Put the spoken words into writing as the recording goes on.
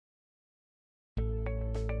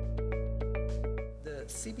The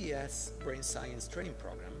CBS Brain Science Training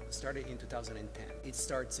Program started in 2010. It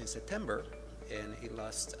starts in September and it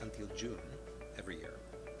lasts until June every year.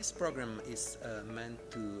 This program is meant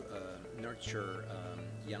to nurture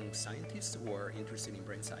young scientists who are interested in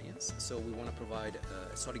brain science. So we want to provide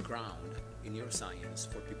a solid ground in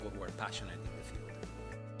neuroscience for people who are passionate in the field.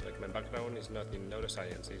 Like, my background is not in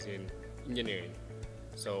neuroscience, it's in engineering.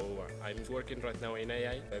 So I'm working right now in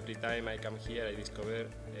AI. Every time I come here, I discover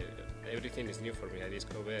everything is new for me. I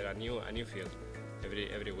discover a new field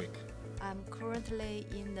every week. I'm currently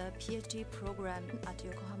in the PhD program at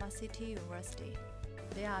Yokohama City University.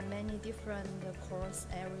 There are many different courses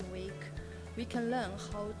every week. We can learn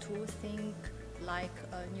how to think like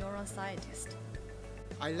a neuroscientist.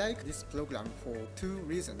 I like this program for two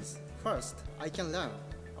reasons. First, I can learn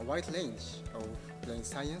a wide range of brain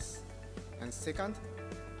science. And second,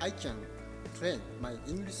 I can train my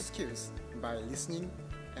English skills by listening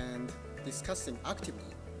and discussing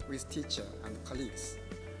actively with teachers and colleagues.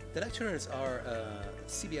 The lecturers are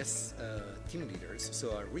CBS team leaders,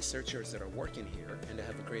 so are researchers that are working here and they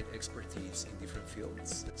have a great expertise in different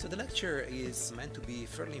fields. So the lecture is meant to be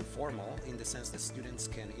fairly informal in the sense that students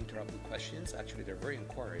can interrupt with questions. Actually, they're very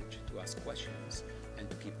encouraged to ask questions and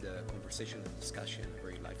to keep the conversation and discussion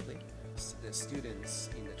very lively. The students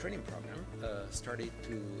in the training program started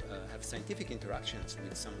to have scientific interactions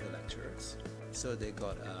with some of the lecturers. So they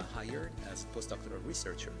got hired as postdoctoral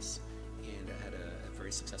researchers and had a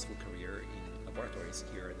very successful career in laboratories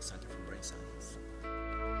here at the Center for Brain Science.